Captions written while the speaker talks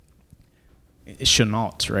It's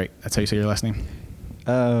Chenault, right? That's how you say your last name.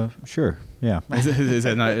 Sure. Yeah. Is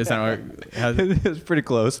that not? Is that not? It's pretty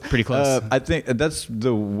close. Pretty close. I think that's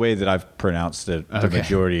the way that I've pronounced it the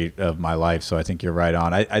majority of my life. So I think you're right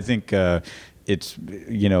on. I think it's,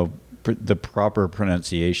 the proper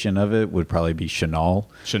pronunciation of it would probably be Chenault.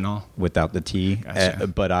 Chenault. Without the T. Gotcha.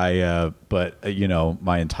 But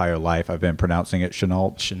my entire life I've been pronouncing it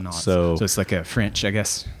Chenault. Chenault. So it's like a French, I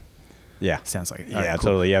guess. Yeah. Sounds like it. Yeah, All right, cool.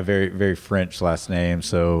 totally. Yeah, very, very French last name.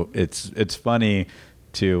 So it's funny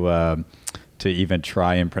to even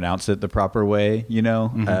try and pronounce it the proper way,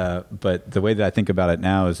 Mm-hmm. But the way that I think about it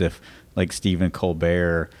now is if like Stephen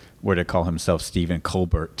Colbert were to call himself Stephen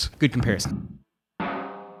Colbert. Good comparison.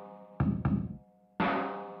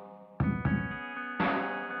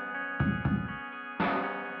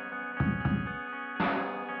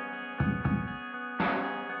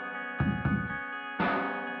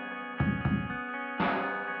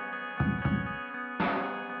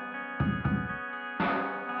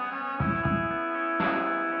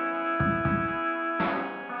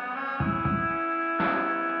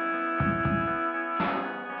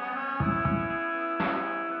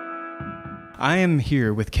 I am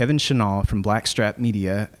here with Kevin Chenault from Blackstrap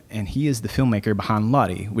Media, and he is the filmmaker behind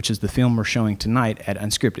Lottie, which is the film we're showing tonight at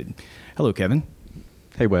Unscripted. Hello, Kevin.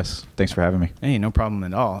 Hey, Wes. Thanks for having me. Hey, no problem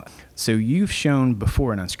at all. So you've shown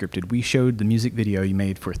before in Unscripted. We showed the music video you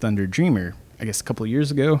made for Thunder Dreamer, I guess a couple of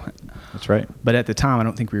years ago. That's right. But at the time, I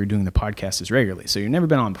don't think we were doing the podcast as regularly, so you've never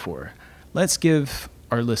been on before. Let's give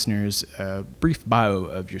our listeners a brief bio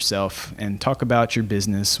of yourself and talk about your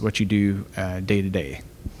business, what you do day to day.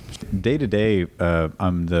 Day to day,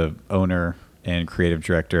 I'm the owner and creative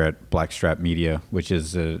director at Blackstrap Media, which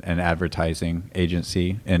is an advertising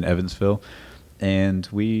agency in Evansville. And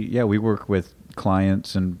we work with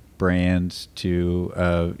clients and brands to,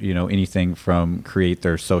 anything from create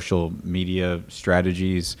their social media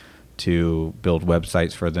strategies to build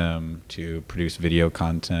websites for them, to produce video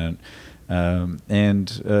content, and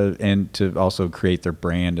to also create their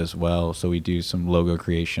brand as well. So we do some logo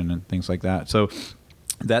creation and things like that. So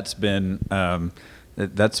that's been a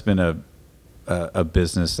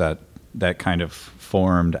business that kind of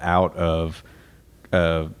formed out of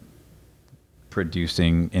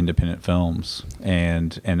producing independent films,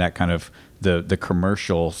 and that kind of the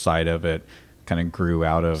commercial side of it kind of grew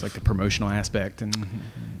out of, it's like the promotional aspect. And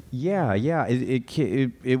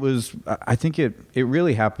it was, I think it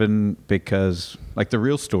really happened because, like, the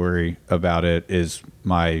real story about it is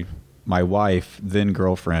my wife, then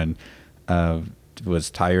girlfriend,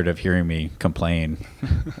 was tired of hearing me complain,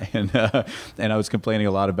 and I was complaining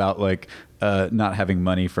a lot about not having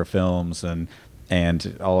money for films, and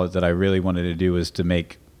all that I really wanted to do was to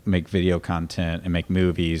make video content and make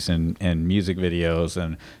movies and music videos,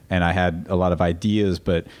 and I had a lot of ideas,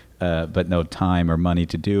 but no time or money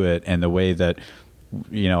to do it. And the way that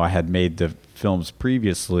I had made the films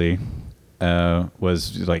previously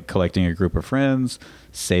was like collecting a group of friends,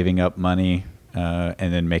 saving up money,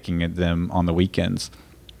 and then making them on the weekends.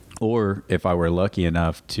 Or if I were lucky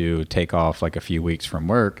enough to take off like a few weeks from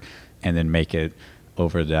work and then make it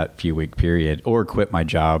over that few week period, or quit my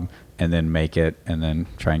job and then make it and then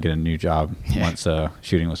try and get a new job once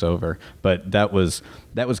shooting was over. But that was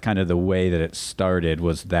kind of the way that it started,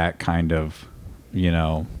 was that kind of,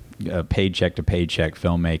 paycheck to paycheck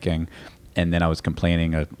filmmaking. And then I was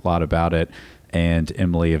complaining a lot about it. And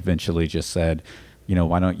Emily eventually just said,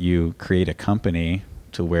 why don't you create a company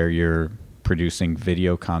to where you're producing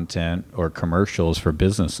video content or commercials for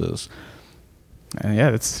businesses?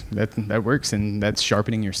 That works, and that's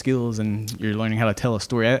sharpening your skills, and you're learning how to tell a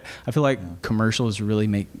story. I feel like commercials really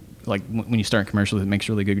make, like, when you start commercials, it makes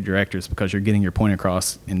really good directors because you're getting your point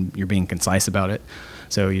across and you're being concise about it,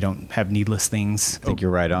 so you don't have needless things. I think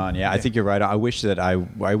you're right on. Yeah, I think you're right on. I wish that I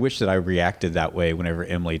reacted that way whenever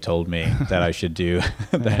Emily told me that I should do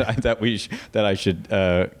that I should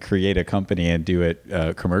create a company and do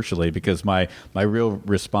it commercially, because my real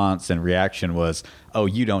response and reaction was, oh,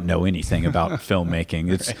 you don't know anything about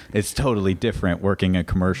filmmaking. It's totally different working in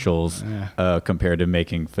commercials compared to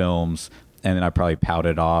making films. And then I probably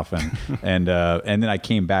pouted off, and then I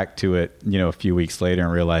came back to it, a few weeks later,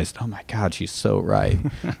 and realized, oh my God, she's so right.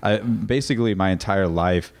 Basically, my entire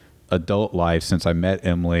life, adult life, since I met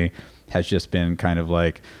Emily, has just been kind of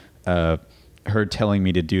like her telling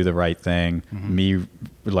me to do the right thing, me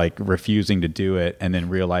like refusing to do it, and then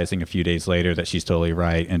realizing a few days later that she's totally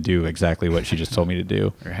right and do exactly what she just told me to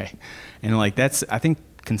do. Right, and like I think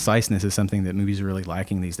conciseness is something that movies are really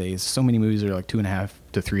lacking these days. So many movies are like 2.5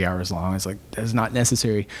 to 3 hours long. It's like, that's not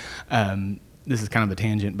necessary. this is kind of a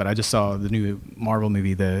tangent, but I just saw the new Marvel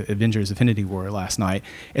movie, the Avengers Infinity War, last night.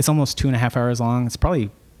 It's almost 2.5 hours long. It's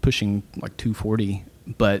probably pushing like 240,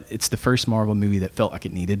 but it's the first Marvel movie that felt like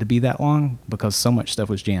it needed to be that long because so much stuff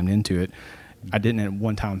was jammed into it. I didn't at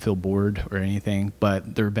one time feel bored or anything,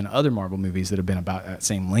 but there have been other Marvel movies that have been about that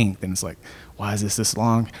same length, and it's like, why is this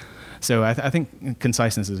long? So I think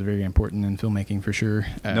conciseness is very important in filmmaking for sure.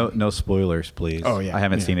 No spoilers, please. Oh yeah, I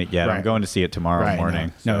haven't seen it yet. Right. I'm going to see it tomorrow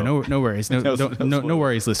morning. No worries. No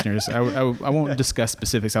worries, listeners. I won't discuss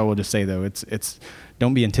specifics. I will just say though, it's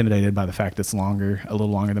don't be intimidated by the fact it's longer, a little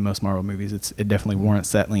longer than most Marvel movies. It definitely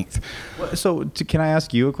warrants that length. So can I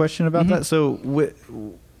ask you a question about that? So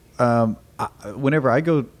whenever I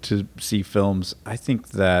go to see films, I think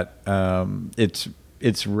that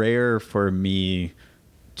it's rare for me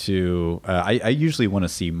to I usually want to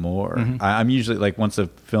see more. I'm usually like, once a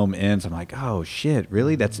film ends, I'm like, oh shit,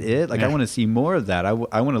 really, that's it? Like, I want to see more of that. I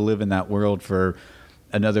want to live in that world for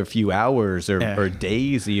another few hours or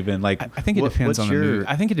days even. Like, I think it depends on the movie.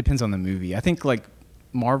 I think it depends on the movie. I think like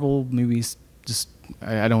Marvel movies, just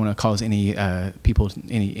I don't want to cause any people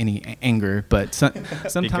any anger, but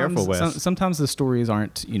sometimes the stories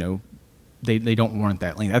aren't, they don't warrant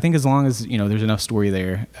that length. I think as long as there's enough story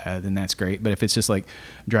there, then that's great. But if it's just like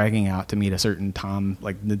dragging out to meet a certain time,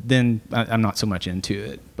 like then I'm not so much into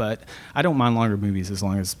it. But I don't mind longer movies as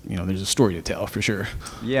long as there's a story to tell for sure.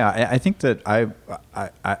 Yeah, I think that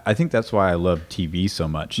I think that's why I love TV so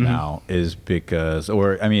much now, is because,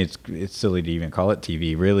 or I mean, it's silly to even call it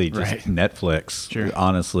TV, really, just Netflix, sure,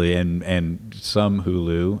 honestly, and some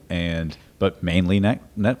Hulu, but mainly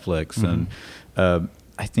Netflix and.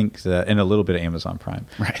 I think that, and a little bit of Amazon Prime,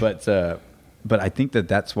 right. But I think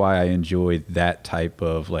that's why I enjoy that type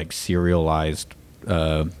of like serialized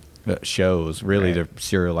shows, really, the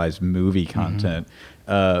serialized movie content.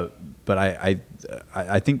 But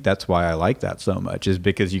I think that's why I like that so much, is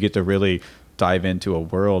because you get to really dive into a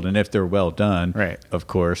world, and if they're well done, right, of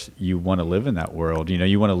course, you want to live in that world.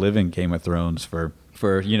 You want to live in Game of Thrones for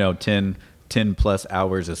 10 plus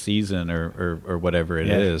hours a season or whatever it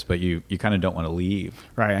is, but you kind of don't want to leave.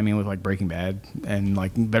 Right. I mean, with like Breaking Bad and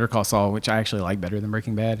like Better Call Saul, which I actually like better than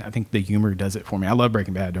Breaking Bad. I think the humor does it for me. I love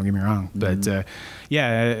Breaking Bad, don't get me wrong. But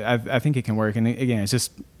I think it can work. And again, it's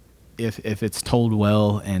just if it's told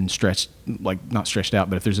well and stretched, like not stretched out,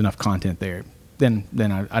 but if there's enough content there, then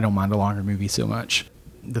I don't mind a longer movie so much.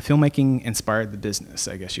 The filmmaking inspired the business,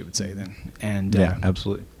 I guess you would say then. And yeah,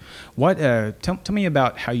 absolutely. What tell me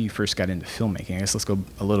about how you first got into filmmaking. I guess let's go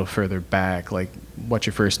a little further back. Like, what's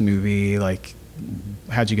your first movie? Like,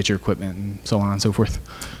 how'd you get your equipment and so on and so forth?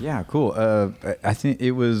 Yeah, cool. I think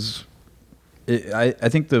I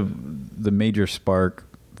think the major spark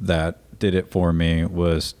that did it for me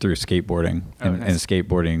was through skateboarding and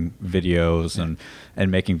skateboarding videos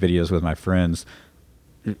and making videos with my friends.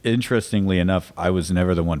 Interestingly enough, I was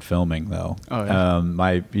never the one filming though. Oh,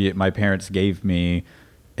 yeah. My parents gave me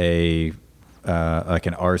a like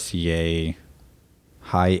an RCA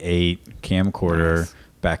High 8 camcorder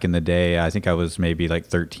back in the day. I think I was maybe like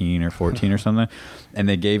 13 or 14 or something, and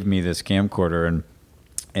they gave me this camcorder,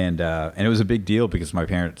 and it was a big deal because my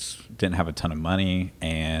parents didn't have a ton of money,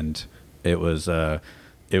 and it was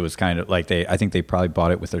kind of like I think they probably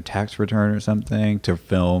bought it with their tax return or something to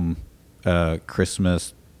film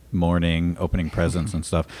Christmas morning opening presents and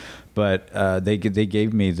stuff. But they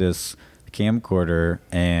gave me this camcorder,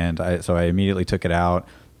 and so I immediately took it out,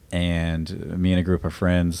 and me and a group of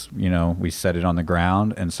friends, we set it on the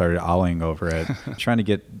ground and started ollieing over it, trying to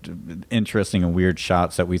get interesting and weird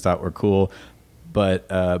shots that we thought were cool. But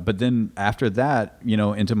then after that,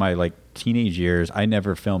 into my like teenage years, I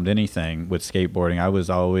never filmed anything with skateboarding.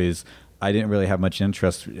 I didn't really have much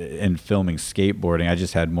interest in filming skateboarding. I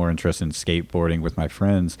just had more interest in skateboarding with my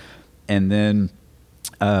friends. And then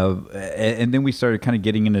we started kind of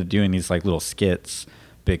getting into doing these like little skits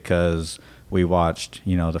because we watched,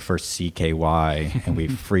 the first CKY, and we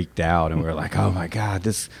freaked out, and we were like, oh my God,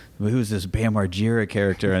 who's this Bam Margera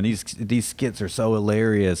character? And these skits are so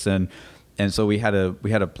hilarious. And so we had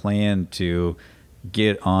a plan to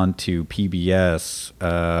get onto PBS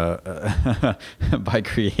by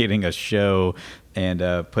creating a show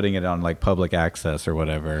and putting it on like public access or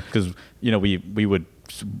whatever, because we would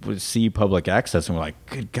see public access and we're like,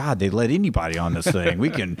 good God, they let anybody on this thing. We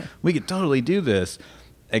can totally do this.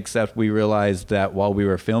 except we realized that while we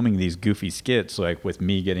were filming these goofy skits, like with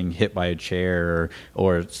me getting hit by a chair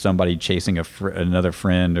or somebody chasing another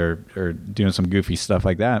friend or doing some goofy stuff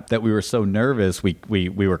like that, that we were so nervous, we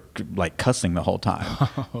were like cussing the whole time.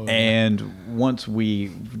 Oh, and once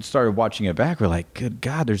we started watching it back, we're like, good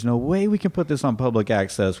God, there's no way we can put this on public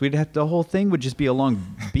access. The whole thing would just be a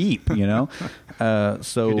long beep, you know?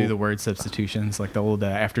 So You do the word substitutions like the old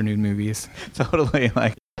afternoon movies. totally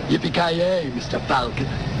like, Yippee-ki-yay, Mr. Falcon.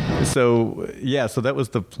 so yeah, so that was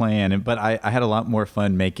the plan. But I had a lot more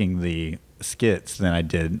fun making the skits than I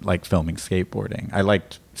did like filming skateboarding. I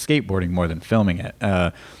liked skateboarding more than filming it.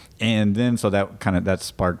 And then so that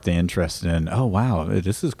sparked the interest in, oh wow,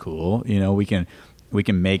 this is cool. You know, we can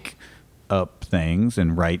make up things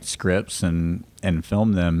and write scripts and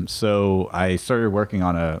film them. So I started working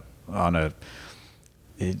on a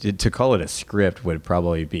to call it a script would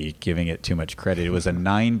probably be giving it too much credit. It was a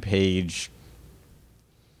 9-page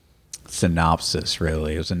synopsis,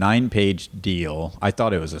 really. It was a 9-page deal. I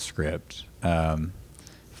thought it was a script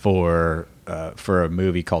for a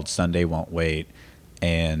movie called Sunday Won't Wait,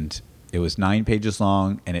 and it was 9 pages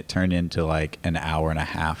long, and it turned into like an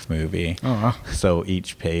hour-and-a-half movie. Oh, wow. So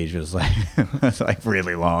each page was like like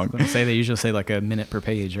really long. They usually say like a minute per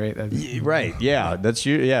page, right? Right. Yeah. That's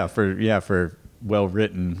for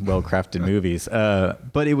well-written, well-crafted movies.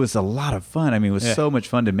 But it was a lot of fun. I mean, it was so much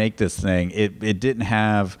fun to make this thing. It didn't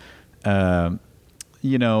have, like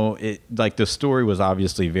the story was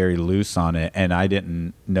obviously very loose on it, and I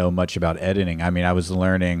didn't know much about editing. I mean, I was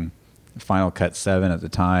learning Final Cut 7 at the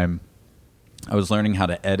time. I was learning how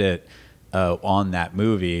to edit on that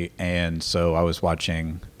movie, and so I was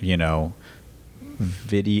watching, video.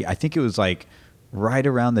 I think it was like right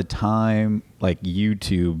around the time like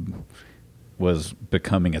YouTube was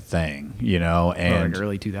becoming a thing, and like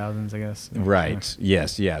early 2000s, I guess. right. Yeah.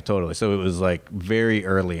 Yes. Yeah, totally. So it was like very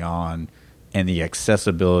early on, and the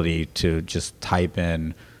accessibility to just type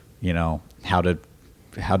in, how to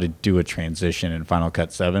do a transition in Final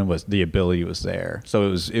Cut 7 was the ability was there. So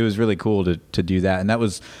it was really cool to do that. And that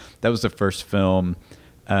was the first film.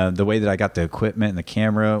 The way that I got the equipment and the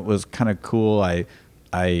camera was kind of cool. I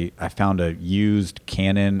found a used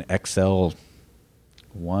Canon XL1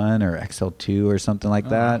 or XL2 or something like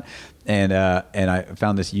that. And I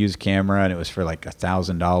found this used camera, and it was for like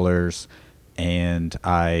 $1,000. And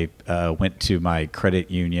I went to my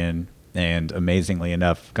credit union and amazingly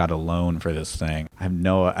enough got a loan for this thing.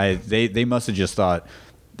 They must have just thought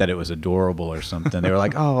that it was adorable or something. They were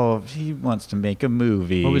like, oh, he wants to make a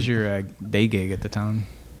movie. What was your day gig at the time?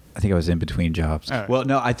 I think I was in between jobs. Oh. Well,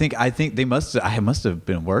 no, I think I must have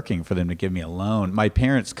been working for them to give me a loan. My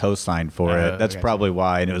parents co-signed for it. That's probably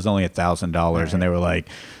why. And it was only $1,000. And they were like,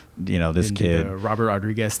 this Didn't kid. do the Robert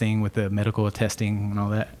Rodriguez thing with the medical attesting and all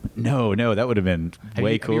that. No, that would have been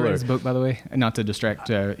way cooler. Have you read his book, by the way? Not to distract.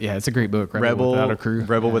 It's a great book. Rebel Without a Crew.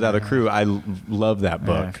 Rebel Without a Crew. I love that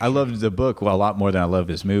book. I loved the book a lot more than I loved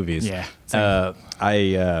his movies. Yeah.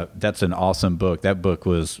 That's an awesome book. That book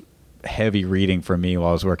was heavy reading for me while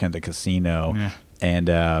I was working at the casino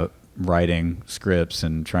and writing scripts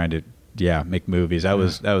and trying to make movies. That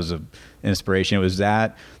was an inspiration. It was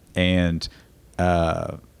that and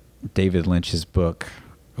David Lynch's book.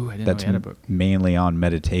 Ooh, I didn't that's know he had a book. Mainly on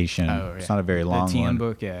meditation. Oh, yeah. It's not a very long the TM one.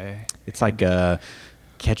 book, yeah. It's like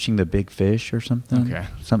Catching the Big Fish or something. Okay.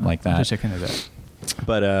 Something like that. I'll check into that.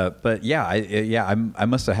 But yeah, I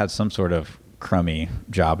must have had some sort of crummy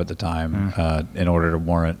job at the time in order to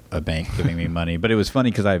warrant a bank giving me money. But it was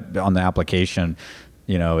funny because on the application,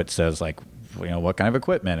 it says like, what kind of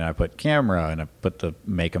equipment, and I put camera, and I put the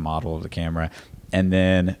make and model of the camera. And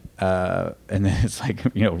then it's like,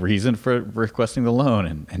 reason for requesting the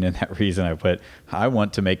loan. And in that reason I put, I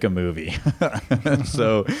want to make a movie.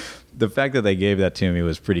 So the fact that they gave that to me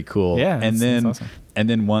was pretty cool. Yeah. That's awesome. And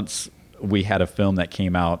then once we had a film that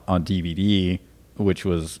came out on DVD, which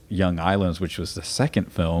was Young Islands, which was the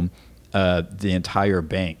second film, the entire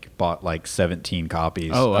bank bought like 17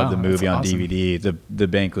 copies of the movie on awesome. DVD. The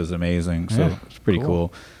bank was amazing. So it's pretty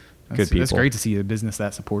cool. Good people. It's great to see a business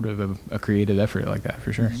that supportive of a creative effort like that,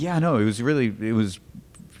 for sure. Yeah, no, it was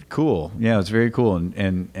cool. Yeah, it was very cool.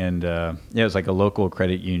 And it was like a local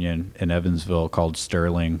credit union in Evansville called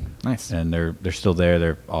Sterling. Nice. And they're still there.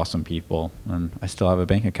 They're awesome people. And I still have a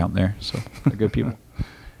bank account there. So they're good people.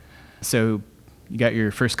 So you got your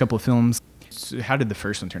first couple of films. So how did the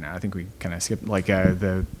first one turn out? I think we kind of skipped like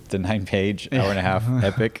the 9-page hour and a half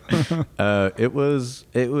epic.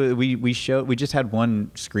 We just had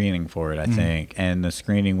one screening for it, I think, and the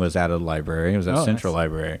screening was at a library. It was at Central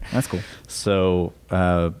Library. That's cool. So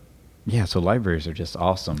so libraries are just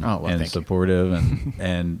awesome and supportive,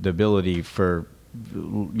 and the ability for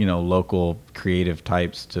local creative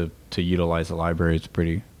types to utilize the library is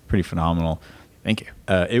pretty phenomenal. Thank you.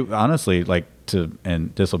 It honestly, like,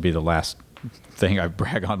 and this will be the last thing I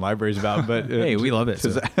brag on libraries about, but Hey, we love it.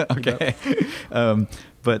 So. Okay.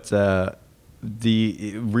 But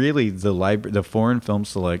the foreign film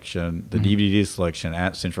selection, the DVD selection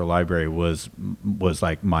at Central Library was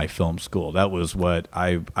like my film school. That was what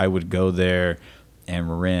I would go there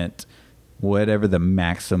and rent whatever the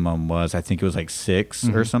maximum was. I think it was like 6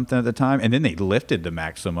 or something at the time, and then they lifted the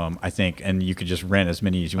maximum, I think, and you could just rent as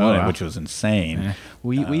many as you wanted, which was insane. Yeah.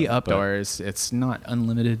 We upped ours. It's not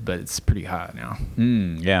unlimited, but it's pretty high now.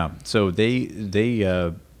 Yeah. So I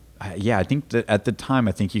think that at the time,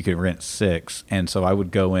 I think you could rent 6, and so I would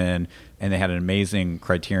go in, and they had an amazing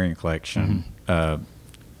Criterion collection.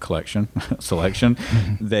 Selection.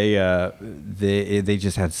 They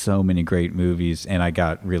just had so many great movies, and I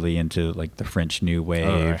got really into like the French New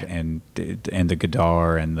Wave and the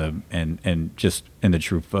Godard and the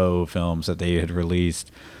Truffaut films that they had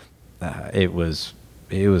released. It was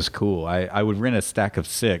cool. I would rent a stack of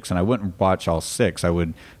 6, and I wouldn't watch all 6. I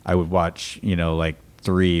would watch like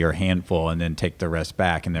 3 or handful, and then take the rest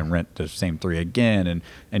back, and then rent the same 3 again,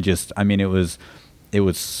 and just, I mean, it was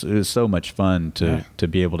so much fun to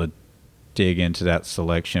be able to dig into that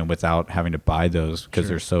selection without having to buy those, because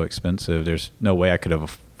they're so expensive. There's no way I could have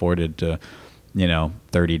afforded to,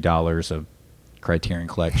 $30 of Criterion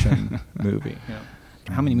Collection movie. Yeah.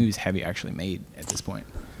 How many movies have you actually made at this point?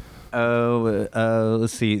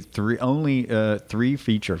 Let's see, 3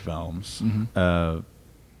 feature films.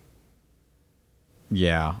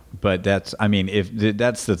 Yeah, but that's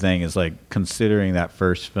the thing, is like, considering that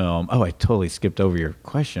first film. Oh, I totally skipped over your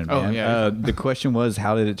question, man. Oh, yeah. The question was,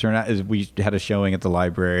 how did it turn out? Is we had a showing at the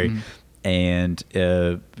library, and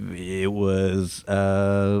it was.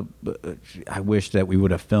 I wish that we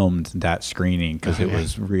would have filmed that screening, because it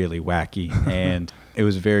was really wacky, and it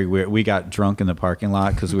was very weird. We got drunk in the parking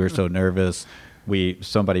lot because we were so nervous.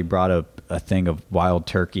 Somebody brought a thing of wild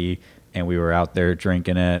turkey, and we were out there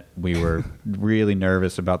drinking it. We were really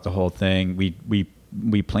nervous about the whole thing. We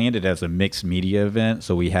planned it as a mixed media event,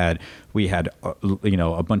 so we had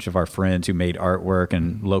a bunch of our friends who made artwork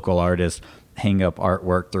and local artists hang up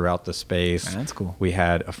artwork throughout the space. That's cool. We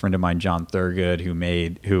had a friend of mine, John Thurgood,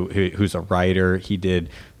 who's a writer. He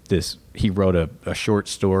wrote a short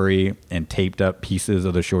story and taped up pieces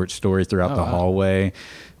of the short story throughout the hallway.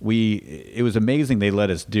 It was amazing they let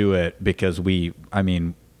us do it, because we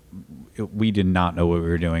did not know what we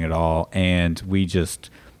were doing at all, and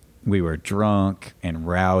we were drunk and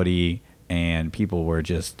rowdy, and people were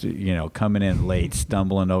just coming in late,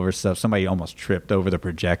 stumbling over stuff. Somebody almost tripped over the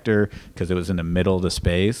projector because it was in the middle of the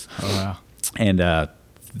space. Oh wow! And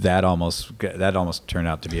that almost turned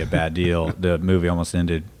out to be a bad deal. The movie almost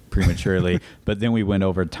ended prematurely, but then we went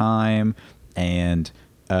over time, and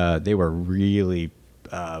they were really.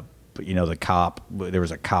 The cop, there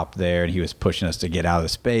was a cop there, and he was pushing us to get out of the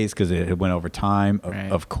space because it went over time,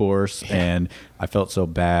 of course. Yeah. And I felt so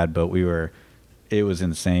bad, but it was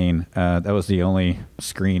insane. That was the only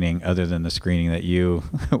screening, other than the screening that you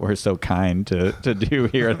were so kind to do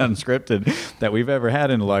here at Unscripted, that we've ever had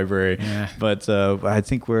in the library. Yeah. But I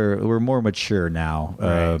think we're more mature now.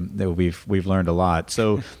 That we've learned a lot.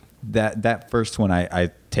 So that first one I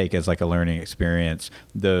take as like a learning experience.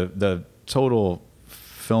 The total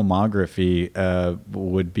filmography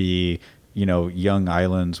would be, Young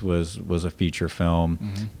Islands was a feature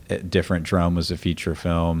film. Different Drum was a feature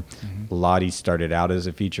film. Lottie started out as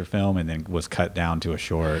a feature film and then was cut down to a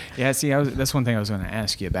short. Yeah, see, that's one thing I was going to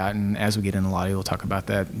ask you about, and as we get into Lottie, we'll talk about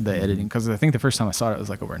the editing, because I think the first time I saw it was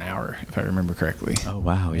like over an hour, if I remember correctly. Oh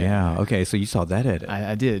wow, yeah. Okay, so you saw that edit.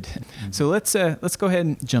 I did. So let's go ahead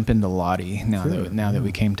and jump into Lottie now that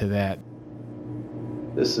we came to that.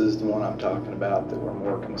 This is the one I'm talking about that we're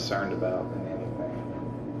more concerned about than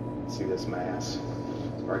anything. See this mass?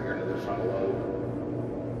 It's right here into the frontal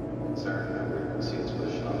lobe. Concerned that we can see it's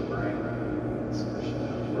pushing on the brain. It's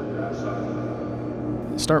pushing toward your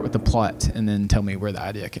outside. Start with the plot, and then tell me where the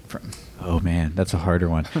idea came from. Oh man, that's a harder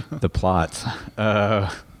one. The plot. I'm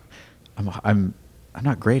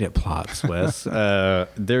not great at plots, Wes. I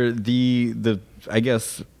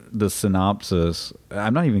guess. The synopsis.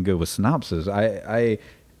 I'm not even good with synopsis. A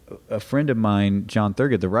friend of mine, John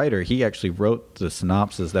Thurgood, the writer, he actually wrote the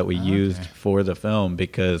synopsis that we used for the film,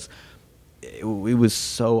 because it was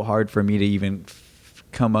so hard for me to even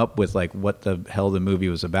come up with like what the hell the movie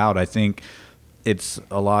was about. I think it's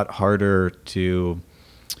a lot harder to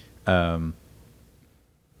talk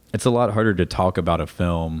about a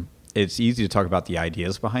film it's easy to talk about the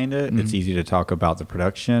ideas behind it. It's easy to talk about the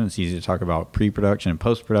production. It's easy to talk about pre-production and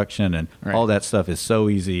post-production, and all that stuff is so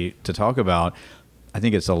easy to talk about. I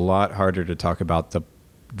think it's a lot harder to talk about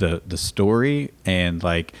the story and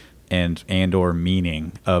like and or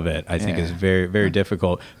meaning of it. I think is very, very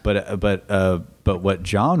difficult. But what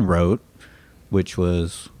John wrote, which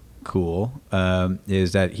was cool,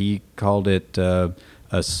 is that he called it a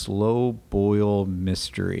slow boil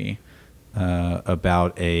mystery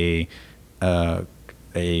about a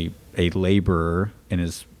laborer in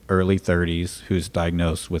his early 30s who's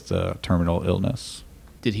diagnosed with a terminal illness.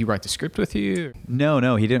 Did he write the script with you?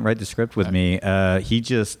 No, he didn't write the script with me. He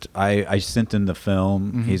just, I sent in the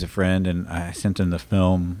film. He's a friend, and I sent in the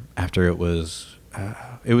film after it was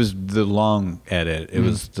the long edit. It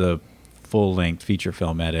was the full-length feature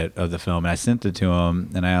film edit of the film. And I sent it to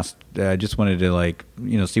him, and I just wanted to like,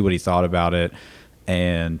 see what he thought about it,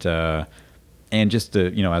 and just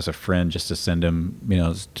to, as a friend, just to send him,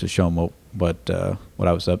 to show him what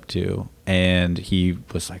I was up to. And he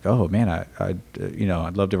was like, "Oh man, I'd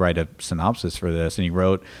love to write a synopsis for this." And he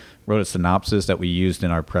wrote a synopsis that we used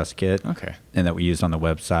in our press kit. Okay. And that we used on the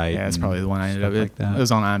website. Yeah, that's probably the one I ended up like that. It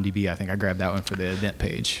was on IMDb. I think I grabbed that one for the event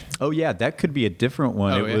page. Oh yeah, that could be a different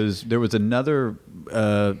one. There was another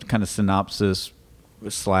kind of synopsis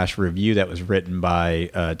 / review that was written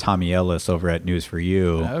by Tommy Ellis over at News for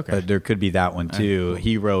You. Okay. There could be that one too. Cool.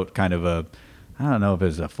 He wrote kind of I don't know if it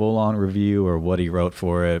was a full-on review or what he wrote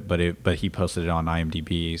for it, but he posted it on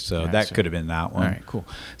IMDb, so that could have been that one. All right, cool.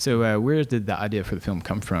 So where did the idea for the film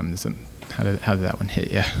come from? How did that one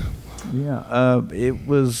hit you? Yeah, it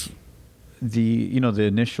was the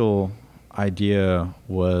initial idea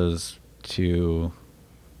was to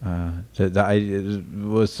the idea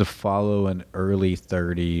was to follow an early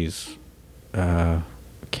 30s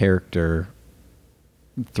character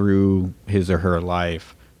through his or her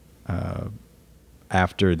life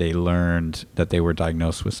after they learned that they were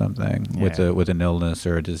diagnosed with something, with an illness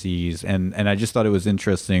or a disease, and I just thought it was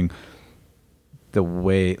interesting the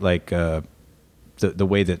way the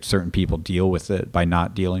way that certain people deal with it by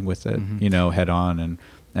not dealing with it, head on, and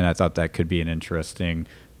I thought that could be an interesting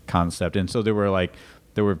concept. And so there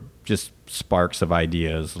were just sparks of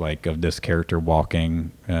ideas, like of this character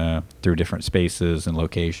walking through different spaces and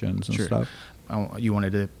locations and stuff. You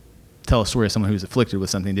wanted to tell a story of someone who's afflicted with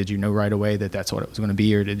something. Did you know right away that that's what it was going to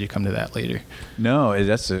be, or did you come to that later? No,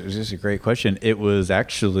 that's just a great question. It was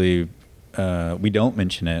actually we don't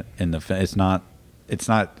mention it in the film. It's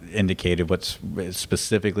not indicated what's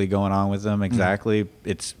specifically going on with them exactly.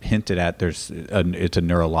 It's hinted at. It's a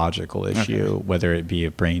neurological issue, whether it be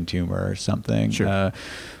a brain tumor or something. Sure.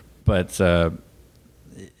 But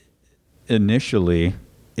initially,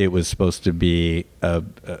 it was supposed to be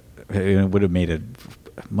it would have made a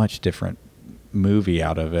much different movie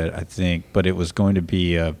out of it, I think. But it was going to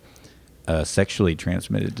be a sexually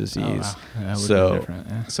transmitted disease.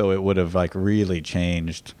 So it would have like really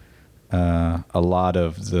changed a lot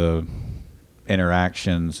of the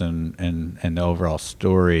interactions and the overall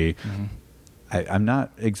story. I'm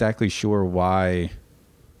not exactly sure why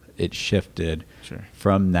it shifted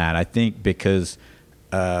from that. I think because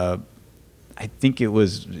I think it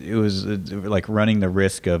was like running the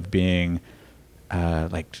risk of being I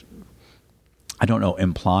don't know,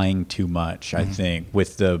 implying too much. I think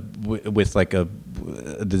with like a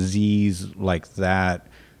disease like that,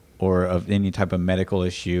 or of any type of medical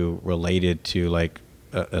issue related to like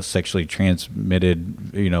a sexually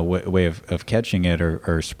transmitted, way of catching it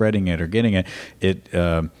or spreading it or getting it, it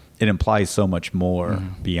implies so much more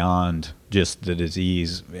beyond just the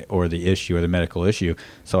disease or the issue or the medical issue.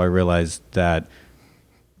 So I realized that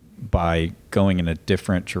by going in a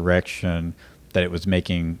different direction, that it was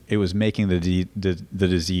making the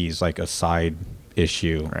disease like a side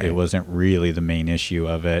issue. Right. It wasn't really the main issue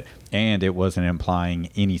of it, and it wasn't implying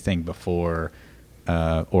anything before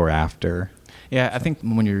or after. Yeah, I think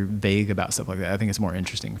when you're vague about stuff like that, I think it's more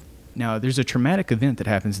interesting. Now, there's a traumatic event that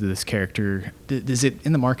happens to this character. Is it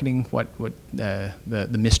in the marketing? What the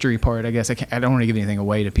mystery part? I guess I don't want to give anything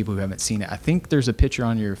away to people who haven't seen it. I think there's a picture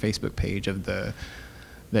on your Facebook page of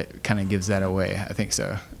that kind of gives that away. I think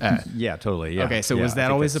so. Yeah, totally. Yeah. Okay, so was that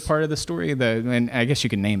always a part of the story? And I guess you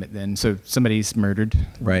can name it then. So somebody's murdered,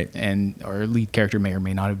 right? And our lead character may or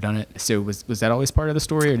may not have done it. So was that always part of the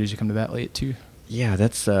story, or did you come to that late too? Yeah,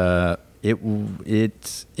 that's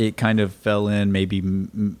it kind of fell in maybe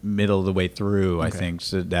middle of the way through. Okay. I think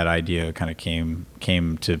so that idea kind of came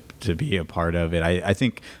to be a part of it. I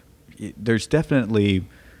think there's definitely.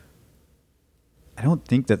 I don't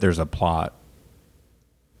think that there's a plot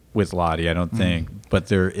with Lottie, I don't think, but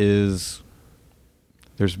there's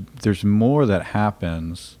more that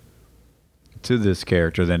happens to this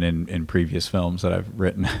character than in previous films that I've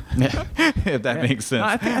written. If that makes sense.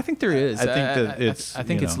 No, I think there is. I think that it's I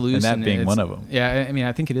think you it's know, loose, and that being it's- one of them. Yeah, I mean,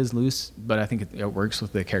 I think it is loose, but I think it works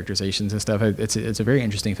with the characterizations and stuff. It's a very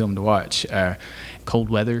interesting film to watch. Cold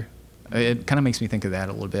Weather. It kind of makes me think of that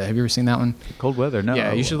a little bit. Have you ever seen that one? Cold Weather. No.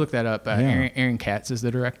 Yeah, you should look that up. Aaron Katz is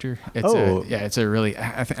the director. It's a really.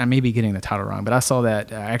 I may be getting the title wrong, but I saw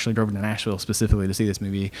that. I actually drove to Nashville specifically to see this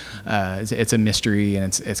movie. It's a mystery,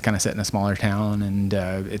 and it's kind of set in a smaller town, and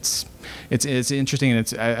it's interesting.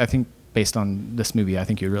 And I think based on this movie, I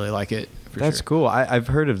think you'd really like it. That's sure. cool. I've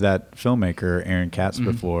heard of that filmmaker Aaron Katz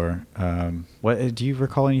before. What do you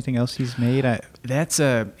recall anything else he's made?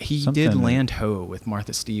 He did Land Ho with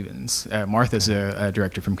Martha Stevens. Martha's a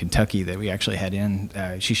director from Kentucky that we actually had in.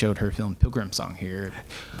 She showed her film Pilgrim Song here.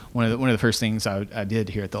 One of the first things I did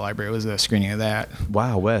here at the library was a screening of that.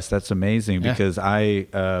 Wow, Wes, that's amazing because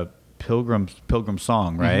Pilgrim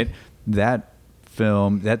Song, right? That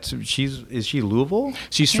film. Is she Louisville?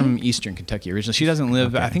 She's from Eastern Kentucky originally. She doesn't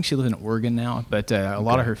live. Okay. I think she lives in Oregon now, but a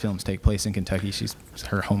lot of her films take place in Kentucky.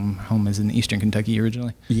 Her home is in Eastern Kentucky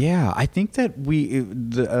originally. Yeah, I think that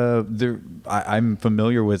I'm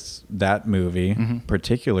familiar with that movie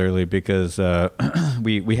particularly because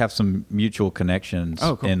we have some mutual connections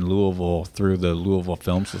in Louisville through the Louisville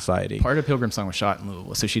Film Society. Part of Pilgrim Song was shot in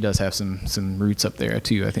Louisville, so she does have some roots up there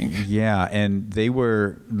too, I think. Yeah, and the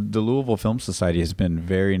Louisville Film Society has been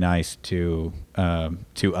very nice to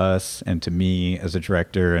us and to me as a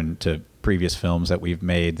director and to previous films that we've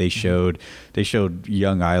made. They showed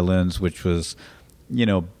Young Islands, which was,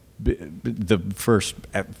 the first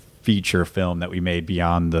feature film that we made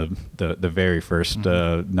beyond the very first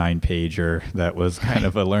 9-pager that was kind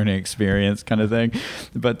of a learning experience kind of thing.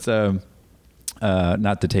 But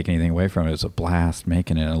not to take anything away from it, it was a blast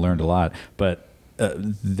making it. I learned a lot. But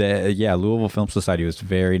Louisville Film Society was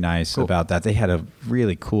very nice about that. They had a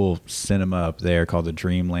really cool cinema up there called the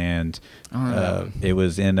Dreamland. It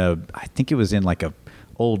was I think it was in like a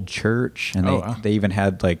old church, and they even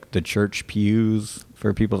had like the church pews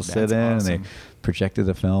for people to sit in, and they projected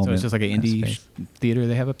the film. So it's just like an indie theater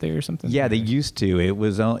they have up there or something? Yeah, they used to.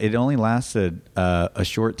 It only lasted a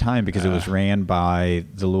short time because it was ran by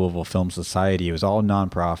the Louisville Film Society. It was all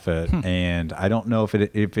nonprofit, and I don't know if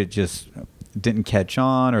it just didn't catch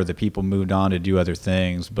on or the people moved on to do other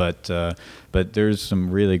things, but there's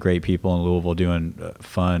some really great people in Louisville doing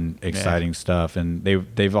fun, exciting stuff, and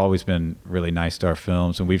they've always been really nice to our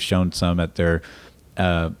films, and we've shown some at their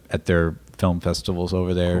film festivals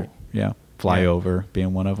over there. Cool. Yeah, Flyover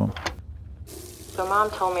being one of them. So Mom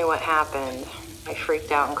told me what happened. I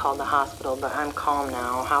freaked out and called the hospital, but I'm calm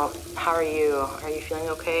now. How are you? Are you feeling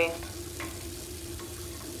okay?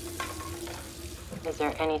 Is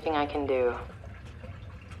there anything I can do?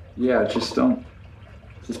 Yeah, just don't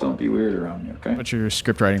be weird around me, okay? What's your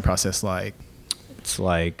script writing process like? It's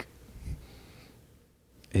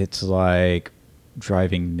like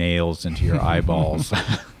driving nails into your eyeballs.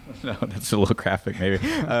 No, that's a little graphic, maybe.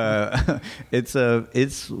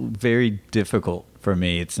 It's very difficult for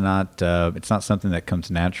me. It's not something that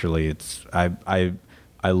comes naturally. I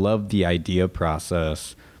love the idea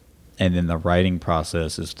process, and then the writing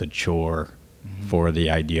process is the chore for the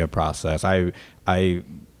idea process. I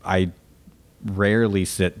rarely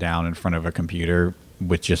sit down in front of a computer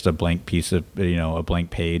with just a blank piece of, a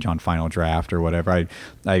blank page on Final Draft or whatever.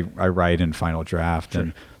 I write in Final Draft,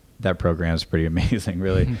 and that program is pretty amazing,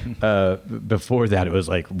 really. Before that, it was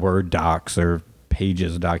like Word docs or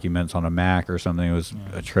Pages documents on a Mac or something. It was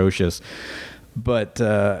atrocious. But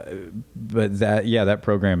that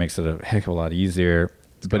program makes it a heck of a lot easier.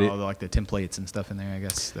 But all the templates and stuff in there, I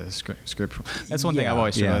guess, the script. That's one thing I've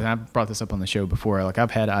always struggled with. I've brought this up on the show before. Like,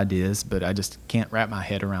 I've had ideas, but I just can't wrap my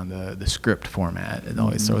head around the script format. It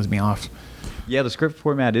always throws me off. Yeah, the script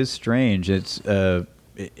format is strange. It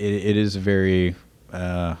is a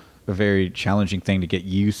very challenging thing to get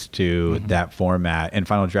used to, that format. And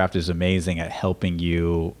Final Draft is amazing at helping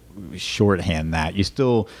you shorthand that. You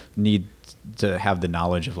still need to have the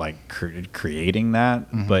knowledge of like creating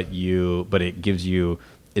that, but it gives you,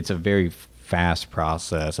 it's a very fast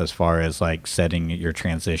process as far as like setting your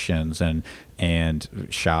transitions and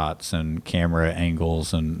shots and camera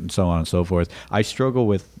angles and so on and so forth. I struggle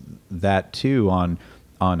with that too on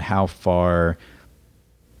how far,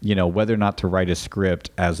 whether or not to write a script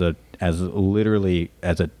as literally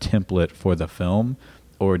as a template for the film,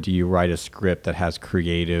 or do you write a script that has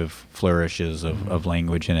creative flourishes of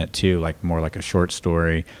language in it too, like more like a short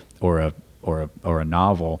story or a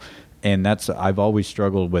novel? And I've always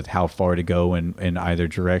struggled with how far to go in either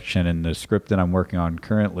direction. And the script that I'm working on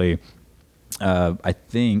currently, I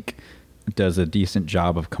think does a decent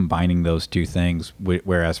job of combining those two things,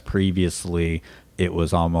 whereas previously it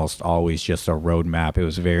was almost always just a roadmap. It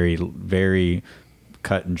was very, very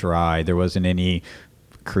cut and dry. There wasn't any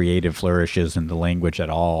creative flourishes in the language at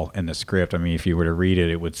all in the script. I mean, if you were to read it,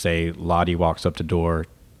 it would say Lottie walks up to door,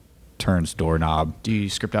 turns doorknob. Do you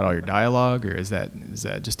script out all your dialogue, or is that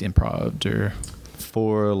just improv? Or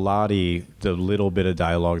for Lottie, the little bit of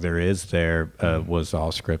dialogue there is there was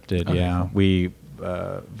all scripted. Okay, yeah, cool. we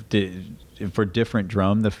did for Different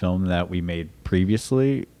Drum, the film that we made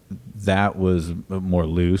previously. That was more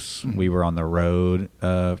loose. We were on the road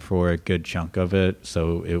for a good chunk of it,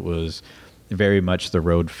 so it was very much the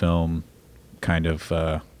road film kind of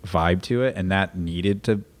vibe to it, and that needed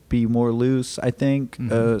to be more loose, I think,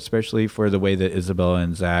 especially for the way that Isabella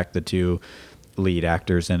and Zach, the two lead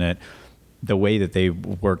actors in it, the way that they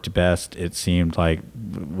worked best, it seemed like,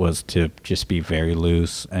 was to just be very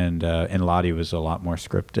loose, and Lottie was a lot more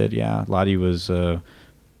scripted. Yeah, Lottie was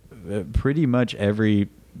pretty much I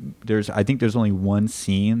think there's only one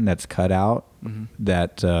scene that's cut out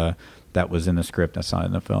that was in the script that's not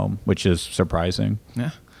in the film, which is surprising. yeah.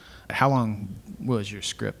 How long was your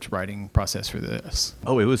script writing process for this?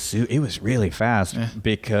 Oh, it was really fast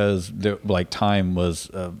because time was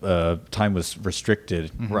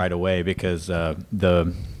restricted right away because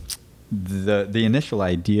the initial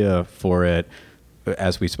idea for it,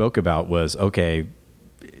 as we spoke about, was okay.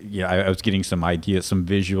 Yeah, I was getting some ideas, some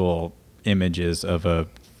visual images of a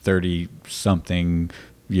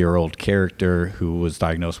 30-something-year-old character who was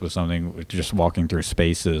diagnosed with something, just walking through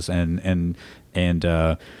spaces, and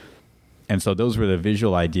so those were the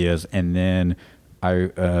visual ideas. And then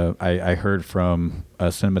I heard from a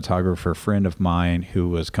cinematographer friend of mine who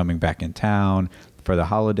was coming back in town for the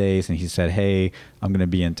holidays, and he said, "Hey, I'm going to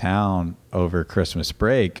be in town over Christmas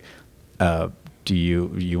break. Do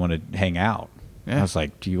you want to hang out?" Yeah. I was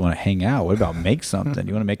like, "Do you want to hang out? What about make something?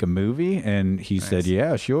 You want to make a movie?" And he said,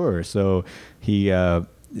 "Yeah, sure." So he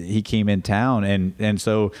came in town, and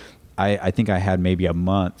so I think I had maybe a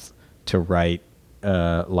month to write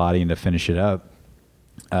Lottie and to finish it up,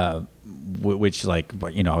 which, like,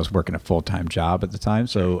 I was working a full-time job at the time,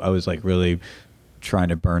 so I was like really trying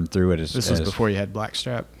to burn through it. This was before you had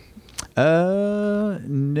Blackstrap?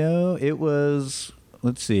 No, it was,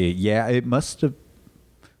 let's see. Yeah, it must have.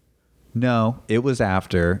 No, it was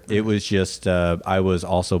after. It was just I was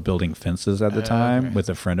also building fences at the time with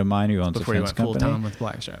a friend of mine who owns Before a you fence went full company. time with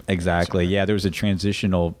Blackstrap. Exactly. Yeah, there was a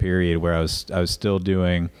transitional period where I was still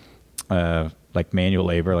doing like manual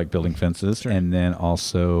labor, like building fences, and then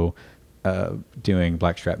also doing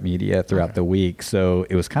Blackstrap Media throughout the week. So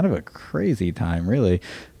it was kind of a crazy time, really.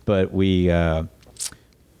 But the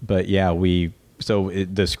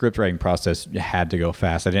script writing process had to go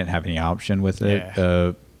fast. I didn't have any option with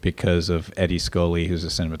it because of Eddie Scully, who's a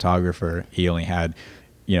cinematographer. He only had,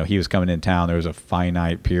 he was coming in town. There was a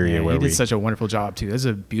finite period where he did such a wonderful job too. This is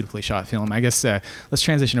a beautifully shot film. I guess let's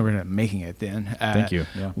transition over to making it then. Thank you.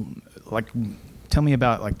 Yeah. Like, tell me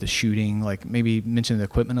about like the shooting. Like, maybe mention the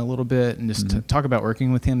equipment a little bit, and just talk about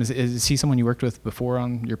working with him. Is he someone you worked with before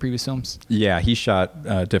on your previous films? Yeah, he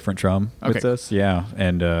shot Different Drum with us. Yeah,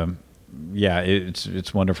 and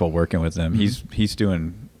it's wonderful working with him. He's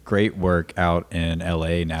doing great work out in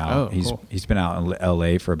LA now. He's been out in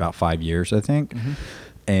LA for about 5 years, I think.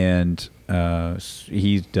 And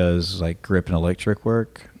he does like grip and electric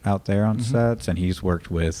work out there on sets, and he's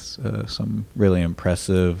worked with some really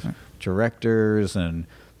impressive directors, and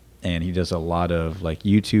he does a lot of like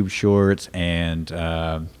YouTube shorts, and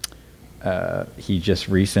he just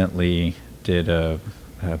recently did a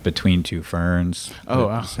Between Two Ferns. Oh,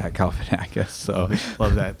 wow. Zach Galifianakis. So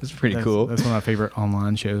love that. It's pretty cool. That's one of my favorite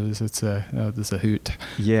online shows. It's a hoot.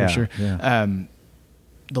 Yeah, for sure. Yeah.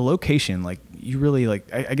 The location, like, you really like.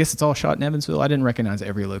 I guess it's all shot in Evansville. I didn't recognize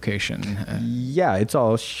every location. Yeah, it's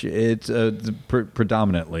all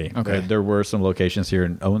predominantly. Okay. There were some locations here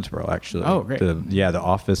in Owensboro, actually. Oh, great. The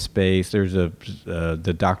office space. There's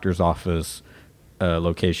the doctor's office.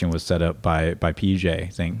 Location was set up by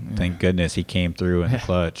PJ. Thank goodness he came through in the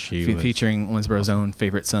clutch. Featuring Owensboro's own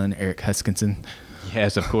favorite son, Eric Huskinson.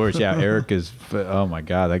 Yes, of course. Yeah, Eric is. Oh my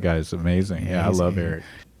God, that guy is amazing. Yeah, I love Eric.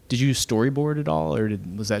 Did you storyboard at all, or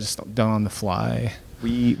was that just done on the fly?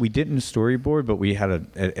 We didn't storyboard, but we had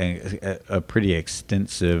a pretty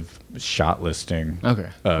extensive shot listing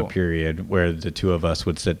cool. period where the two of us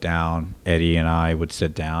would sit down. Eddie and I would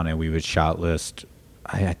sit down, and we would shot list.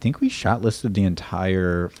 I think we shot listed the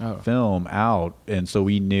entire film out, and so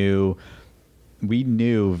we knew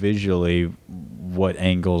visually what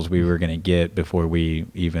angles we were going to get before we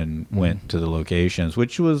even went to the locations,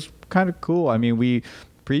 which was kind of cool. I mean, we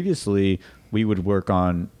previously we would work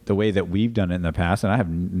on the way that we've done it in the past. And I have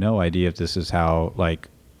no idea if this is how like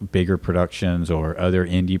bigger productions or other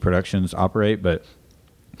indie productions operate, but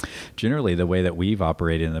generally the way that we've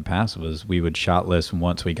operated in the past was we would shot list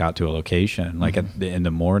once we got to a location. Like in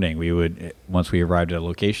the morning, once we arrived at a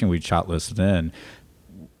location, we'd shot list then.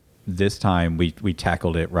 This time we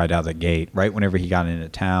tackled it right out of the gate. Right whenever he got into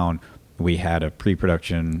town, we had a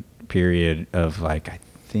pre-production period of like, I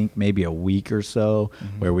think maybe a week or so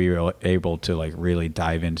where we were able to like really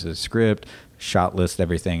dive into the script, shot list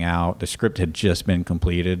everything out. The script had just been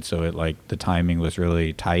completed, so it like the timing was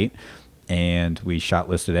really tight. And we shot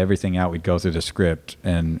listed everything out. We'd go through the script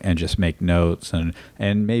and just make notes and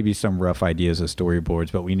maybe some rough ideas of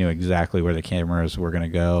storyboards, but we knew exactly where the cameras were going to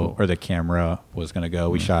go, or the camera was going to go.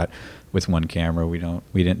 We shot with one camera. We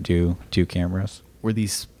didn't do two cameras. Were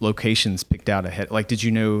these locations picked out ahead? Like, did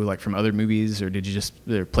you know like from other movies, or did you just,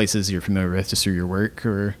 there are places you're familiar with just through your work,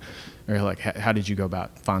 or like how did you go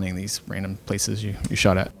about finding these random places you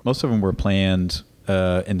shot at? Most of them were planned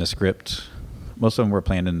in the script. Most of them were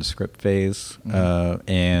planned in the script phase,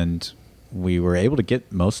 and we were able to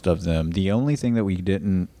get most of them. The only thing that we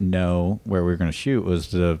didn't know where we were going to shoot was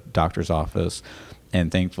the doctor's office,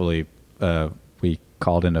 and thankfully we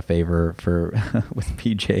called in a favor for with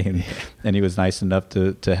PJ, and he was nice enough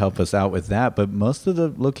to help us out with that. But most of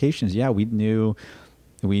the locations, we knew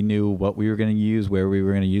what we were going to use, where we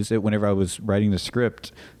were going to use it. Whenever I was writing the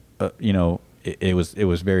script, it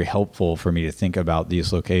was very helpful for me to think about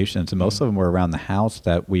these locations, and most of them were around the house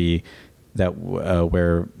where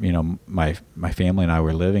my family and I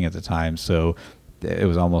were living at the time. So it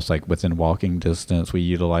was almost like within walking distance. We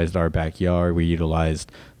utilized our backyard. We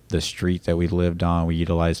utilized the street that we lived on. We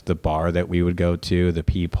utilized the bar that we would go to, the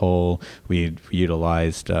peephole. We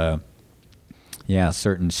utilized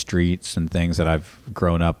certain streets and things that I've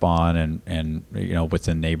grown up on and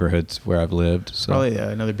within neighborhoods where I've lived. So probably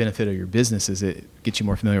another benefit of your business is it gets you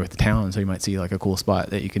more familiar with the town, so you might see like a cool spot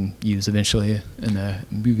that you can use eventually in the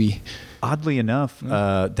movie. Oddly enough,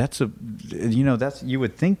 that's you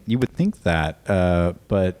would think that,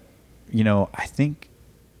 but I think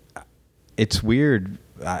it's weird.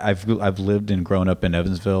 I've lived and grown up in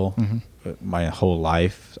Evansville my whole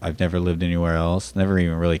life. I've never lived anywhere else. Never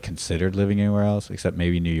even really considered living anywhere else, except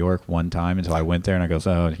maybe New York one time until I went there and I goes,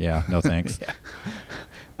 oh yeah, no thanks.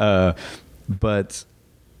 But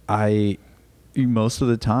most of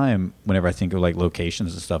the time, whenever I think of like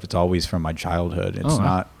locations and stuff, it's always from my childhood. It's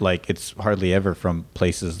not like, it's hardly ever from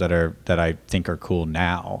places that I think are cool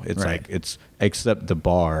now. It's like, it's except the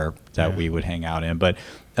bar that we would hang out in. But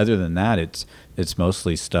other than that, it's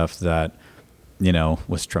mostly stuff that,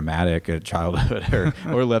 was traumatic at childhood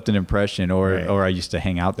or left an impression or I used to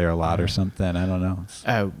hang out there a lot or something. I don't know. It's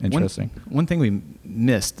interesting. One thing we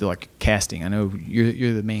missed, like casting. I know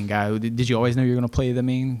you're the main guy. Did you always know you were going to play the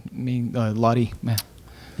main Lottie? No.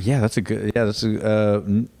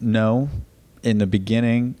 In the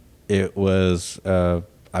beginning, it was I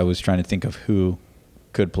was trying to think of who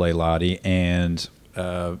could play Lottie, and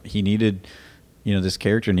he needed, this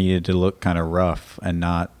character needed to look kind of rough and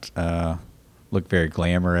not look very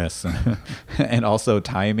glamorous. And also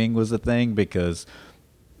timing was a thing, because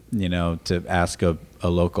to ask a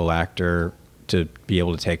local actor to be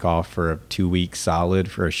able to take off for a 2 week solid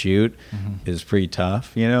for a shoot is pretty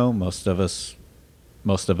tough. Most of us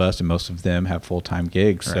and most of them have full-time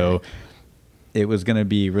gigs. So it was going to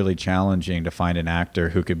be really challenging to find an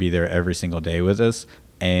actor who could be there every single day with us.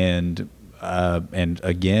 And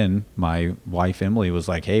again, my wife Emily was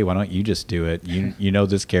like, hey, why don't you just do it? You know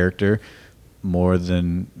this character more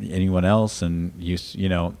than anyone else, and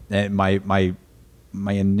and my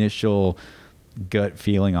initial gut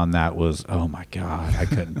feeling on that was, oh my God, I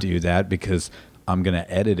couldn't do that, because I'm gonna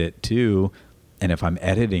edit it too, and if I'm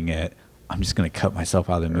editing it, I'm just gonna cut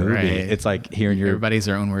myself out of the movie. It's like hearing everybody's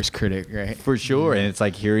their own worst critic, right? For sure. And it's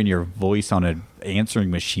like hearing your voice on an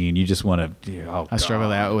answering machine. You just want to. I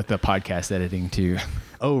struggle out with the podcast editing too.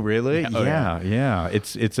 Oh really? Yeah.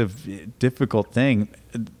 It's a difficult thing.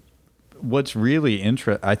 What's really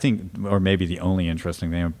I think, or maybe the only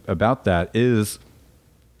interesting thing about that is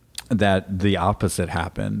that the opposite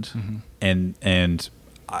happened, and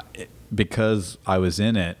because I was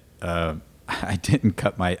in it, I didn't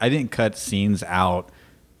cut scenes out.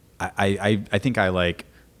 I think I like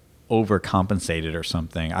overcompensated or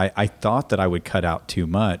something. I thought that I would cut out too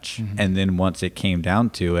much, and then once it came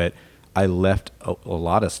down to it, I left a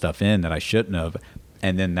lot of stuff in that I shouldn't have,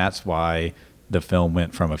 and then that's why the film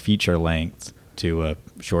went from a feature length to a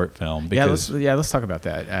short film. Because let's talk about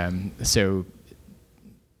that. So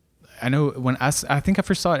I know when I think I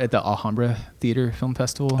first saw it at the Alhambra Theater Film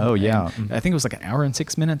Festival. Oh, yeah. I think it was like an hour and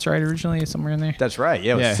 6 minutes, right? Originally, somewhere in there. That's right.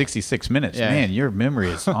 Yeah, it was Yeah. 66 minutes. Yeah. Man, your memory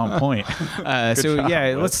is on point. So job,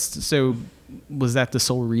 yeah, bud. so was that the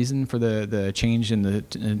sole reason for the change in the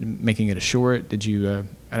making it a short? Did you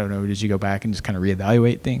I don't know, did you go back and just kind of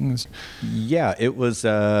reevaluate things? Yeah, it was.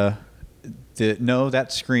 That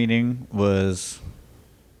screening was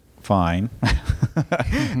fine.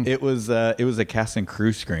 It was a cast and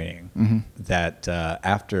crew screening that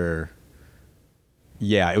after.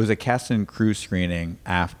 Yeah, it was a cast and crew screening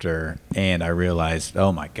after, and I realized,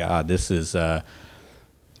 oh my God, this is.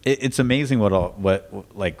 It's amazing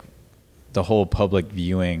what like the whole public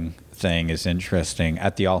viewing thing is interesting.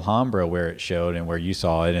 At the Alhambra, where it showed and where you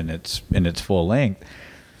saw it in its full length,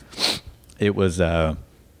 it was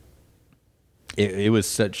it was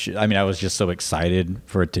such. I mean, I was just so excited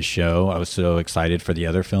for it to show. I was so excited for the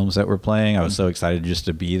other films that were playing. I was so excited just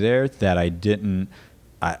to be there that I didn't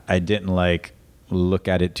like look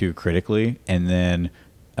at it too critically. And then,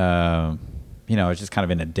 I was just kind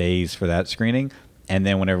of in a daze for that screening. And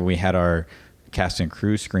then whenever we had our cast and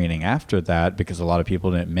crew screening after that, because a lot of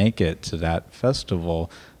people didn't make it to that festival,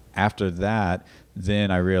 after that,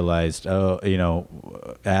 then I realized,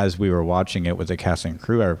 as we were watching it with the cast and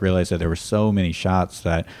crew, I realized that there were so many shots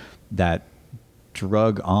that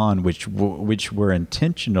drug on, which were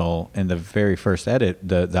intentional in the very first edit.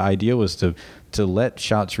 The idea was to let